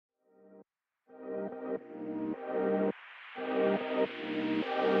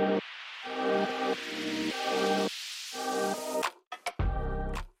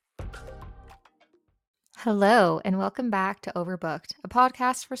Hello, and welcome back to Overbooked, a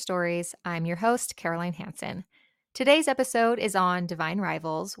podcast for stories. I'm your host, Caroline Hanson. Today's episode is on Divine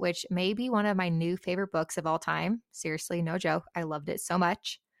Rivals, which may be one of my new favorite books of all time. Seriously, no joke. I loved it so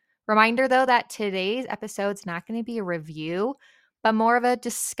much. Reminder though that today's episode's not going to be a review, but more of a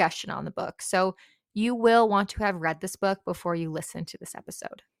discussion on the book. So you will want to have read this book before you listen to this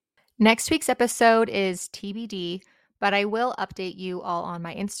episode. Next week's episode is TBD, but I will update you all on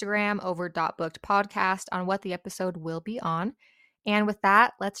my Instagram over .booked podcast on what the episode will be on. And with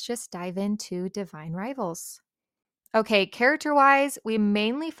that, let's just dive into Divine Rivals. Okay, character wise, we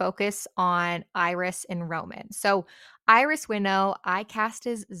mainly focus on Iris and Roman. So, Iris Winnow, I cast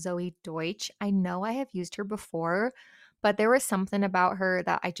as Zoe Deutsch. I know I have used her before, but there was something about her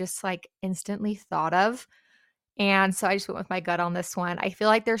that I just instantly thought of. And so I just went with my gut on this one. I feel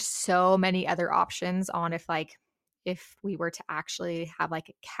like there's so many other options on if we were to actually have a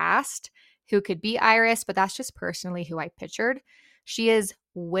cast who could be Iris, but that's just personally who I pictured. She is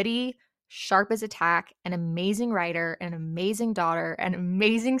witty, sharp as a tack, an amazing writer, an amazing daughter, an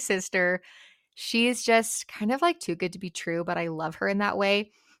amazing sister. She's just kind of too good to be true, but I love her in that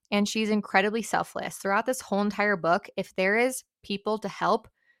way. And she's incredibly selfless. Throughout this whole entire book, if there is people to help,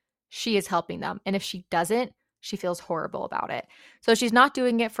 she is helping them. And if she doesn't, she feels horrible about it. So she's not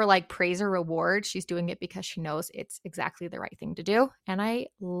doing it for praise or reward. She's doing it because she knows it's exactly the right thing to do. And I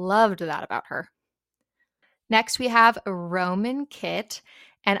loved that about her. Next, we have Roman Kit,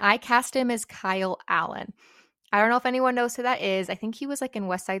 and I cast him as Kyle Allen. I don't know if anyone knows who that is. I think he was in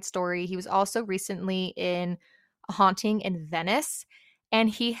West Side Story. He was also recently in A Haunting in Venice, and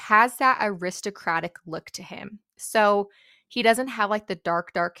he has that aristocratic look to him. So he doesn't have the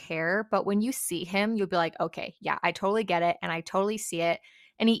dark hair, but when you see him, you'll be like, okay, yeah, I totally get it, and I totally see it.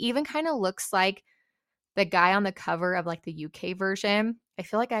 And he even kind of looks like the guy on the cover of the UK version. I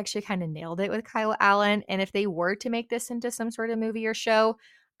feel like I actually kind of nailed it with Kyle Allen. And if they were to make this into some sort of movie or show,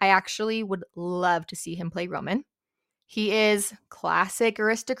 I actually would love to see him play Roman. He is classic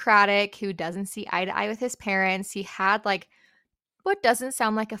aristocratic who doesn't see eye to eye with his parents. He had what doesn't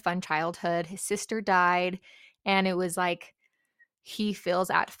sound like a fun childhood. His sister died, and it was he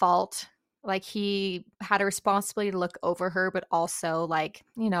feels at fault. He had a responsibility to look over her, but also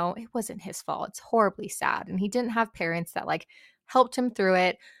it wasn't his fault. It's horribly sad. And he didn't have parents that helped him through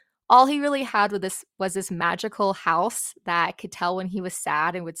it. All he really had with this was this magical house that could tell when he was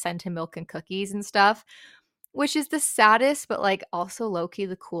sad and would send him milk and cookies and stuff, which is the saddest, but also low-key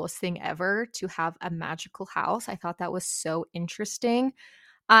the coolest thing ever to have a magical house. I thought that was so interesting.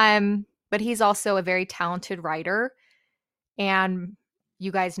 But he's also a very talented writer. And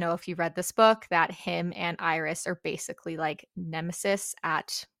you guys know if you read this book that him and Iris are basically nemesis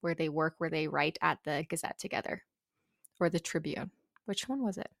at where they work, where they write at the Gazette together or the Tribune. Which one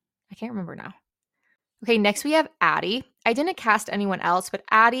was it? I can't remember now. Okay, next we have Addie. I didn't cast anyone else, but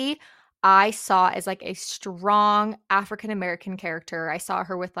Addie I saw as a strong African American character. I saw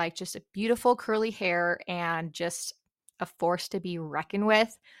her with just a beautiful curly hair and just a force to be reckoned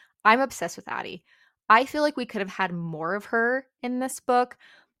with. I'm obsessed with Addie. I feel like we could have had more of her in this book,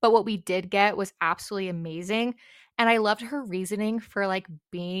 but what we did get was absolutely amazing. And I loved her reasoning for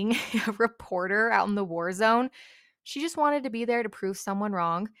being a reporter out in the war zone. She just wanted to be there to prove someone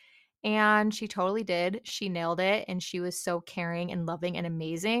wrong. And she totally did. She nailed it. And she was so caring and loving and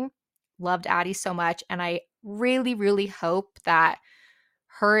amazing. Loved Addie so much. And I really, really hope that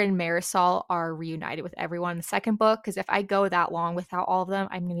her and Marisol are reunited with everyone in the second book. Because if I go that long without all of them,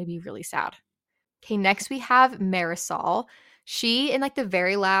 I'm going to be really sad. Okay, next we have Marisol. She, in the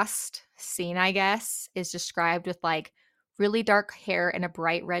very last scene, I guess, is described with really dark hair and a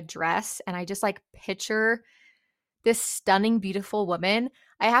bright red dress. And I just picture this stunning, beautiful woman.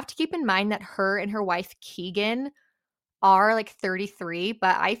 I have to keep in mind that her and her wife Keegan are 33,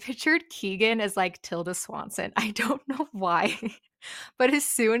 but I pictured Keegan as Tilda Swanson. I don't know why. But as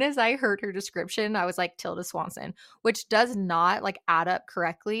soon as I heard her description, I was like Tilda Swanson, which does not add up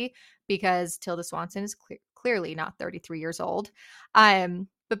correctly because Tilda Swanson is clearly not 33 years old.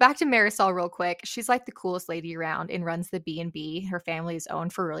 But back to Marisol real quick. She's the coolest lady around and runs the B&B her family has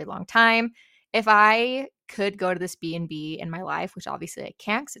owned for a really long time. If I could go to this B&B in my life, which obviously I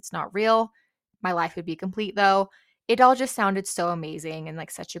can't because it's not real, my life would be complete though. It all just sounded so amazing and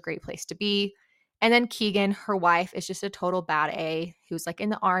such a great place to be. And then Keegan, her wife, is just a total bad A who's in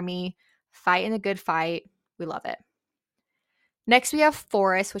the army, fighting a good fight. We love it. Next, we have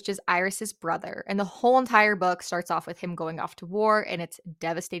Forrest, which is Iris's brother. And the whole entire book starts off with him going off to war, and it's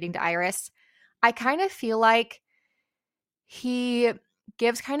devastating to Iris. I kind of feel like he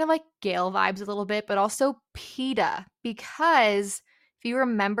gives kind of Gale vibes a little bit, but also Peeta, because If you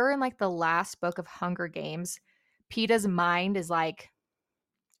remember in like the last book of Hunger Games, Peeta's mind is like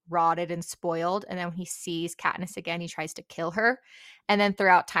rotted and spoiled. And then when he sees Katniss again, he tries to kill her. And then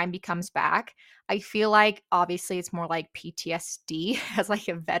throughout time, he comes back. I feel like obviously it's more like PTSD as like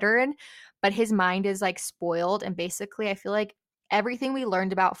a veteran, but his mind is like spoiled. And basically, I feel like everything we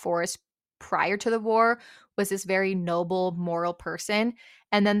learned about Forrest prior to the war was this very noble, moral person.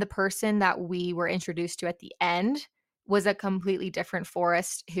 And then the person that we were introduced to at the end was a completely different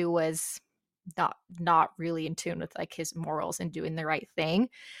Forrest who was not really in tune with like his morals and doing the right thing.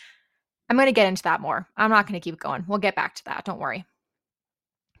 I'm going to get into that more. I'm not going to keep going. We'll get back to that. Don't worry.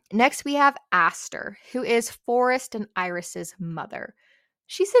 Next, we have Aster, who is Forrest and Iris's mother.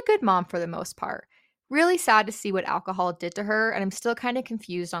 She's a good mom for the most part. Really sad to see what alcohol did to her, and I'm still kind of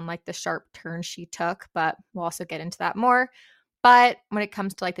confused on like the sharp turn she took, but we'll also get into that more. But when it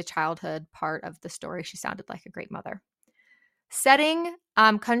comes to like the childhood part of the story, she sounded like a great mother. Setting,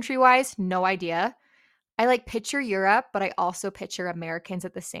 country-wise, no idea. I like picture Europe, but I also picture Americans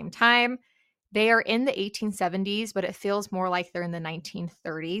at the same time. They are in the 1870s, but it feels more like they're in the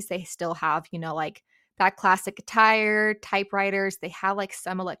 1930s. They still have, like that classic attire, typewriters. They have like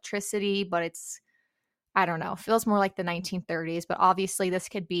some electricity, but I don't know, feels more like the 1930s. But obviously, this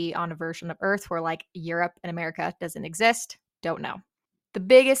could be on a version of Earth where like Europe and America doesn't exist. Don't know. The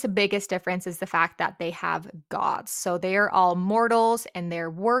biggest difference is the fact that they have gods. So they are all mortals and they're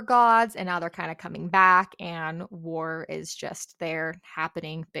war gods, and now they're kind of coming back, and war is just there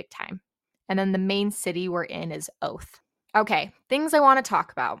happening big time. And then the main city we're in is Oath. Okay, things I want to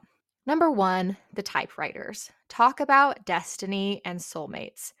talk about. Number one, the typewriters. Talk about destiny and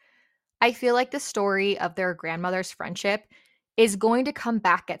soulmates. I feel like the story of their grandmother's friendship is going to come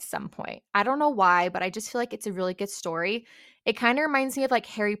back at some point. I don't know why, but I just feel like it's a really good story. It kind of reminds me of like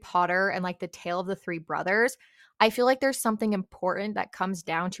Harry Potter and like the tale of the three brothers. I feel like there's something important that comes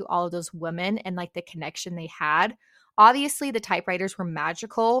down to all of those women and like the connection they had. Obviously, the typewriters were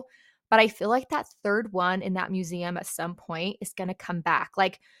magical, but I feel like that third one in that museum at some point is going to come back.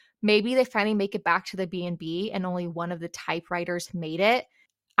 Like maybe they finally make it back to the B&B and only one of the typewriters made it.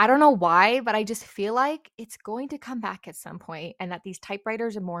 I don't know why, but I just feel like it's going to come back at some point and that these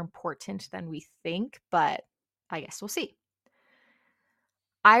typewriters are more important than we think, but I guess we'll see.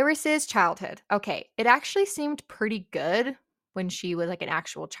 Iris's childhood. Okay, it actually seemed pretty good when she was like an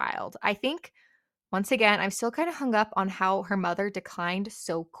actual child. I think once again, I'm still kind of hung up on how her mother declined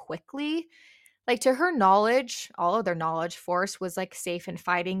so quickly. Like to her knowledge, all of their knowledge, Force was like safe in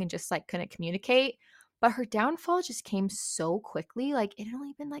fighting and just like couldn't communicate. But her downfall just came so quickly. Like it had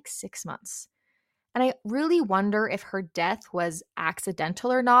only been like 6 months. And I really wonder if her death was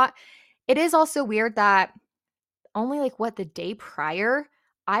accidental or not. It is also weird that only like what the day prior,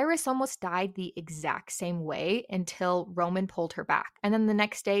 Iris almost died the exact same way until Roman pulled her back. And then the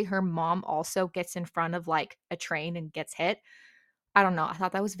next day, her mom also gets in front of like a train and gets hit. I don't know. I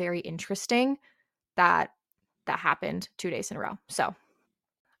thought that was very interesting that that happened 2 days in a row. So,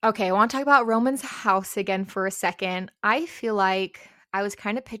 okay, I want to talk about Roman's house again for a second. I feel like I was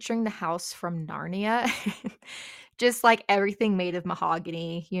kind of picturing the house from Narnia. Just like everything made of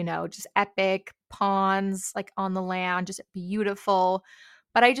mahogany, just epic pawns like on the land, just beautiful.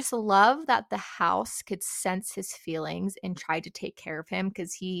 But I just love that the house could sense his feelings and tried to take care of him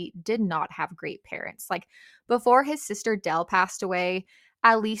because he did not have great parents. Like before his sister Dell passed away,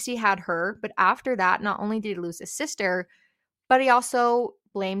 at least he had her. But after that, not only did he lose his sister, but he also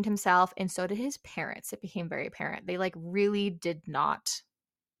blamed himself, and so did his parents. It became very apparent. They like really did not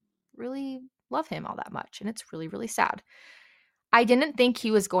really love him all that much, and it's really, really sad. I didn't think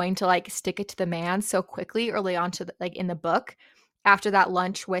he was going to like stick it to the man so quickly early on to like in the book after that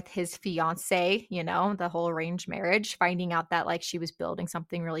lunch with his fiance, the whole arranged marriage, finding out that like she was building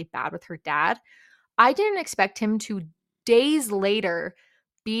something really bad with her dad. I didn't expect him to days later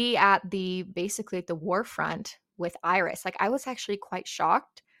be at the basically at the war front with Iris. Like I was actually quite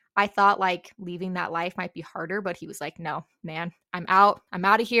shocked. I thought like leaving that life might be harder, but he was like, "No, man, I'm out. I'm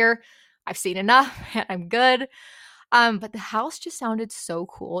out of here. I've seen enough. I'm good." But the house just sounded so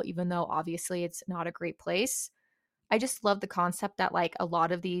cool, even though obviously it's not a great place. I just love the concept that like a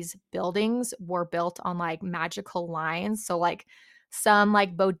lot of these buildings were built on like magical lines. So like some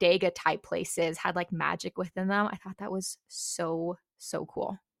like bodega type places had like magic within them. I thought that was so, so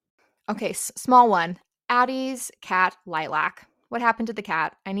cool. Okay, small one. Addie's cat, Lilac. What happened to the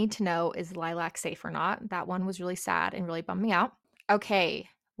cat? I need to know, is Lilac safe or not? That one was really sad and really bummed me out. Okay,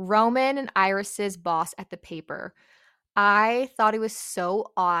 Roman and Iris's boss at the paper. I thought it was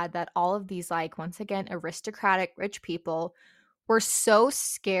so odd that all of these, like, once again, aristocratic rich people were so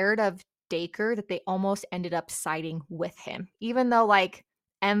scared of Dacre that they almost ended up siding with him, even though like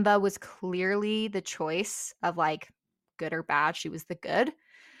Enva was clearly the choice of like good or bad. She was the good.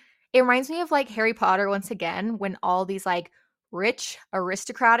 It reminds me of like Harry Potter once again, when all these like rich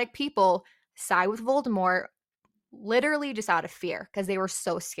aristocratic people side with Voldemort literally just out of fear because they were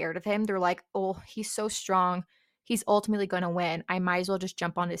so scared of him. They're like, oh, he's so strong. He's ultimately going to win. I might as well just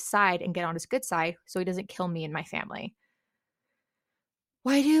jump on his side and get on his good side so he doesn't kill me and my family.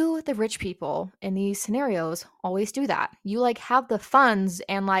 Why do the rich people in these scenarios always do that? You like have the funds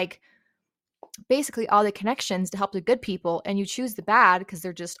and like basically all the connections to help the good people, and you choose the bad because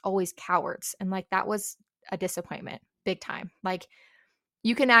they're just always cowards. And like that was a disappointment, big time. Like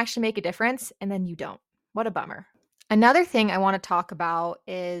you can actually make a difference and then you don't. What a bummer. Another thing I want to talk about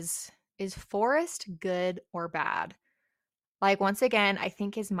is Forrest good or bad? Like once again, I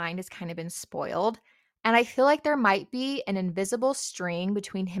think his mind has kind of been spoiled. And I feel like there might be an invisible string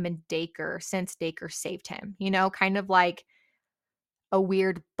between him and Dacre since Dacre saved him. You know, kind of like a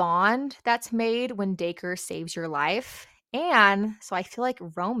weird bond that's made when Dacre saves your life. And so I feel like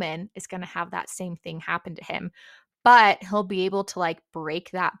Roman is going to have that same thing happen to him, but he'll be able to like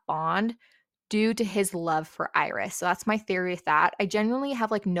break that bond due to his love for Iris. So that's my theory with that. I genuinely have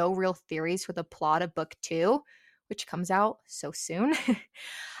like no real theories for the plot of book 2, which comes out so soon.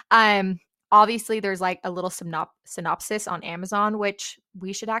 um Obviously there's like a little synopsis on Amazon which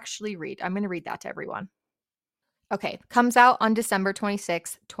we should actually read. I'm going to read that to everyone. Okay, comes out on December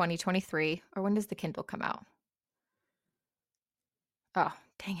 26th, 2023. Or when does the Kindle come out? Oh,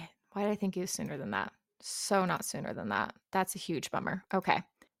 dang it. Why did I think it was sooner than that? So not sooner than that. That's a huge bummer. Okay.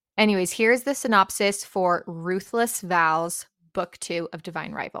 Anyways, here's the synopsis for Ruthless Vows, Book 2 of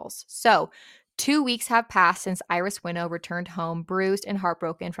Divine Rivals. So, 2 weeks have passed since Iris Winnow returned home, bruised and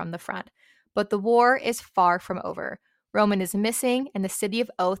heartbroken from the front. But the war is far from over. Roman is missing, and the city of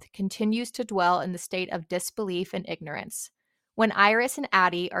Oath continues to dwell in the state of disbelief and ignorance. When Iris and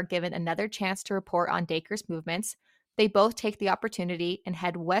Addie are given another chance to report on Dacre's movements, they both take the opportunity and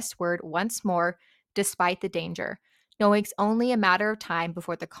head westward once more, despite the danger, knowing it's only a matter of time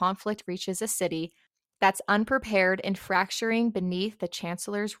before the conflict reaches a city that's unprepared and fracturing beneath the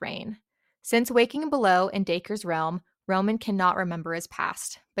Chancellor's reign. Since waking below in Dacre's realm, Roman cannot remember his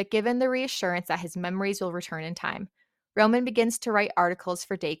past, but given the reassurance that his memories will return in time, Roman begins to write articles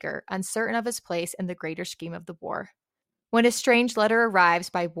for Dacre, uncertain of his place in the greater scheme of the war. When a strange letter arrives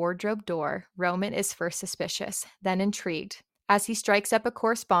by wardrobe door, Roman is first suspicious, then intrigued. As he strikes up a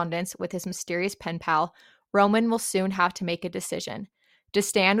correspondence with his mysterious pen pal, Roman will soon have to make a decision: to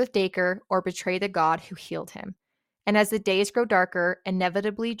stand with Dacre or betray the god who healed him. And as the days grow darker,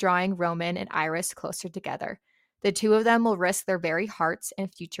 inevitably drawing Roman and Iris closer together, the two of them will risk their very hearts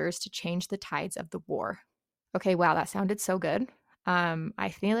and futures to change the tides of the war. Okay, wow, that sounded so good.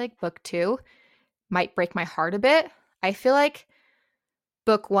 I feel like book 2 might break my heart a bit. I feel like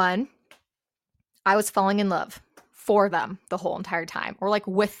book 1, I was falling in love for them the whole entire time, or like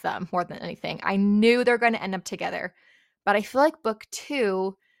with them more than anything. I knew they're going to end up together. But I feel like book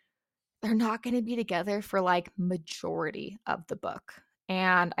 2, they're not going to be together for like majority of the book.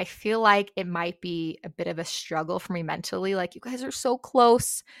 And I feel like it might be a bit of a struggle for me mentally. Like, you guys are so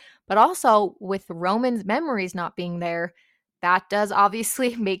close. But also with Roman's memories not being there, that does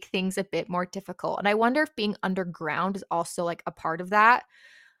obviously make things a bit more difficult. And I wonder if being underground is also like a part of that.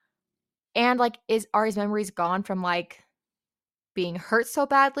 And like, are his memories gone from like being hurt so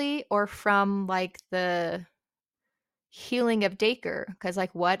badly, or from like the healing of Dacre? Because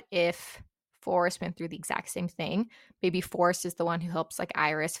like, what if Forrest went through the exact same thing? Maybe Forrest is the one who helps like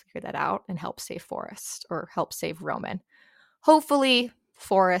Iris figure that out and help save Forrest, or help save Roman. Hopefully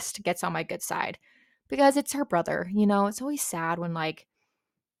Forrest gets on my good side because it's her brother. You know, it's always sad when like,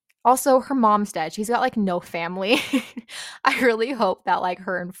 also her mom's dead. She's got like no family. I really hope that like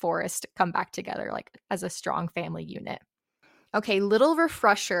her and Forrest come back together like as a strong family unit. Okay, little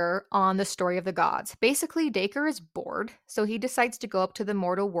refresher on the story of the gods. Basically, Dacre is bored, so he decides to go up to the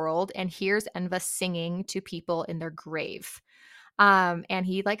mortal world and hears Enva singing to people in their grave. And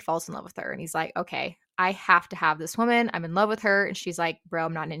he like falls in love with her, and he's like, okay, I have to have this woman. I'm in love with her. And she's like, bro,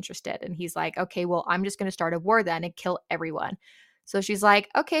 I'm not interested. And he's like, okay, well, I'm just going to start a war then and kill everyone. So she's like,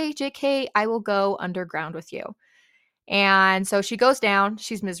 okay, JK, I will go underground with you. And so she goes down,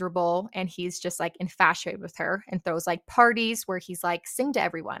 she's miserable, and he's just like infatuated with her and throws like parties where he's like, sing to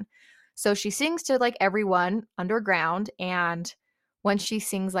everyone. So she sings to like everyone underground. And when she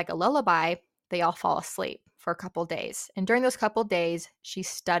sings like a lullaby, they all fall asleep for a couple days. And during those couple days, she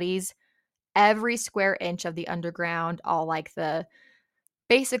studies every square inch of the underground, all like the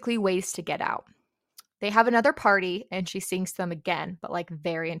basically ways to get out. They have another party and she sings to them again, but like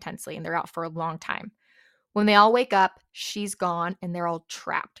very intensely, and they're out for a long time. When they all wake up, she's gone and they're all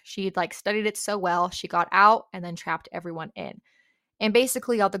trapped. She'd like studied it so well, she got out and then trapped everyone in. And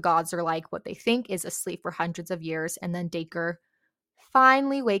basically, all the gods are like what they think is asleep for hundreds of years. And then Dacre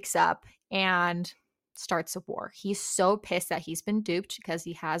finally wakes up and starts a war. He's so pissed that he's been duped because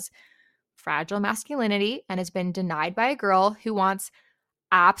he has fragile masculinity and has been denied by a girl who wants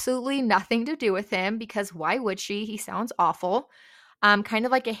absolutely nothing to do with him because why would she? He sounds awful. Kind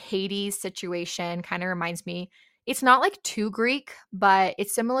of like a Hades situation, kind of reminds me. It's not like too Greek, but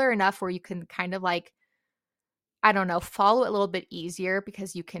it's similar enough where you can kind of like, I don't know, follow it a little bit easier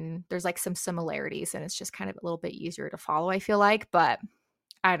because there's like some similarities and it's just kind of a little bit easier to follow, I feel like. But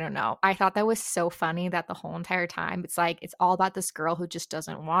I don't know. I thought that was so funny that the whole entire time it's like, it's all about this girl who just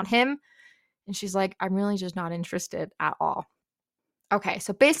doesn't want him. And she's like, I'm really just not interested at all. Okay,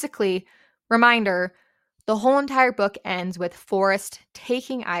 so basically, reminder, the whole entire book ends with Forrest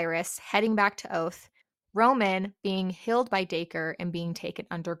taking Iris, heading back to Oath, Roman being healed by Dacre and being taken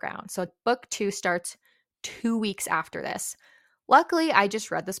underground. So book 2 starts 2 weeks after this. Luckily, I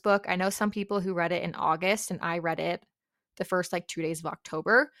just read this book. I know some people who read it in August, and I read it the first like 2 days of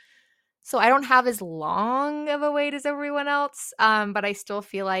October. So I don't have as long of a wait as everyone else, but I still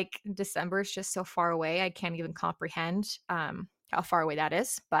feel like December is just so far away. I can't even comprehend how far away that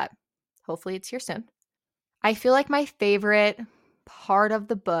is, but hopefully it's here soon. I feel like my favorite part of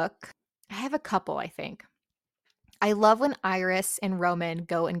the book, I have a couple, I think. I love when Iris and Roman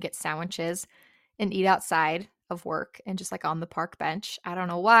go and get sandwiches and eat outside of work and just like on the park bench. I don't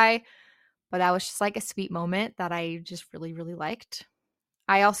know why, but that was just like a sweet moment that I just really, really liked.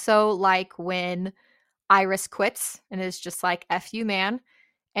 I also like when Iris quits and is just like, F you, man,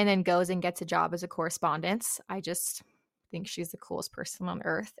 and then goes and gets a job as a correspondent. I just think she's the coolest person on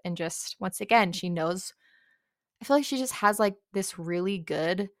earth. And just once again, she knows, I feel like she just has like this really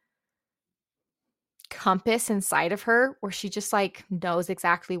good compass inside of her where she just like knows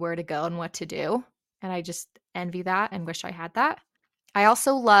exactly where to go and what to do. And I just envy that and wish I had that. I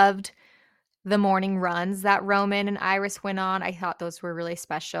also loved the morning runs that Roman and Iris went on. I thought those were really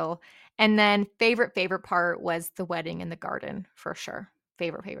special. And then favorite part was the wedding in the garden for sure.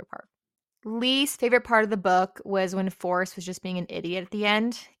 Favorite part. Least favorite part of the book was when Forrest was just being an idiot at the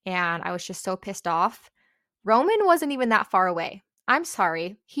end, and I was just so pissed off. Roman wasn't even that far away. I'm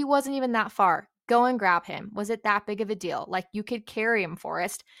sorry. He wasn't even that far. Go and grab him. Was it that big of a deal? Like, you could carry him,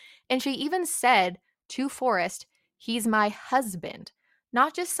 Forrest. And she even said to Forrest, he's my husband,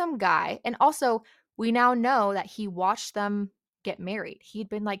 not just some guy. And also, we now know that he watched them get married. He'd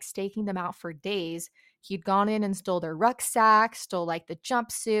been like staking them out for days. He'd gone in and stole their rucksack, stole like the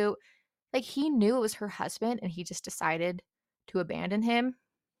jumpsuit. Like, he knew it was her husband and he just decided to abandon him.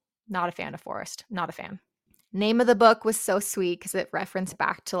 Not a fan of Forrest. Not a fan. Name of the book was so sweet because it referenced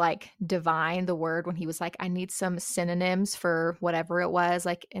back to like divine, the word, when he was like, I need some synonyms for whatever it was.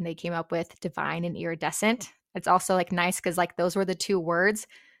 Like, and they came up with divine and iridescent. It's also like nice because like those were the 2 words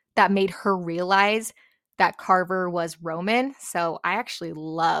that made her realize that Carver was Roman. So I actually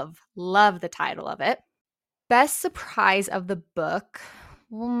love the title of it. Best surprise of the book.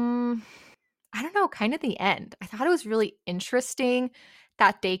 I don't know, kind of the end. I thought it was really interesting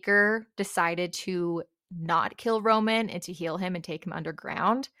that Dacre decided to not kill Roman and to heal him and take him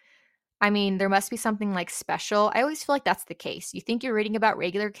underground. I mean, there must be something like special. I always feel like that's the case. You think you're reading about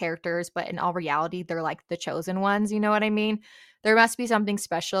regular characters, but in all reality, they're like the chosen ones. You know what I mean? There must be something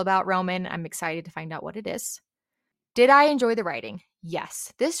special about Roman. I'm excited to find out what it is. Did I enjoy the writing?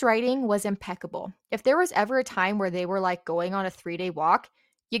 Yes. This writing was impeccable. If there was ever a time where they were like going on a 3-day walk,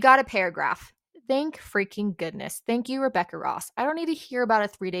 you got a paragraph. Thank freaking goodness. Thank you, Rebecca Ross. I don't need to hear about a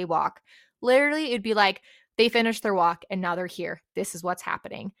 3-day walk. Literally, it'd be like they finished their walk and now they're here. This is what's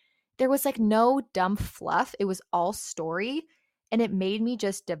happening. There was like no dumb fluff. It was all story, and it made me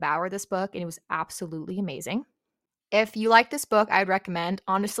just devour this book, and it was absolutely amazing. If you like this book, I'd recommend,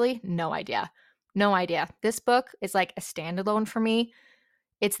 honestly, no idea. No idea. This book is like a standalone for me.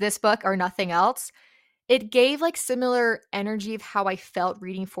 It's this book or nothing else. It gave like similar energy of how I felt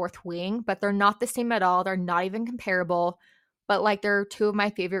reading Fourth Wing, but they're not the same at all. They're not even comparable, but like they're 2 of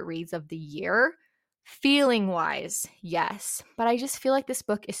my favorite reads of the year. Feeling wise, yes, but I just feel like this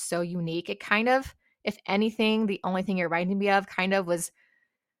book is so unique. It kind of, if anything, the only thing it reminded me of kind of was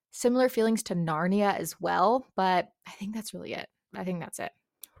similar feelings to Narnia as well, but I think that's really it. I think that's it.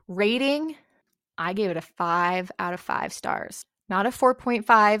 Rating, I gave it a 5 out of 5 stars. Not a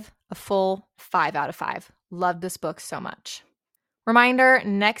 4.5, a full 5 out of 5. Love this book so much. Reminder,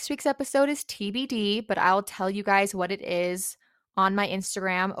 next week's episode is TBD, but I'll tell you guys what it is on my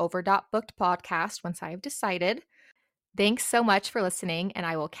Instagram, over.booked podcast, once I have decided. Thanks so much for listening, and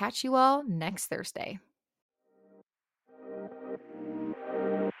I will catch you all next Thursday.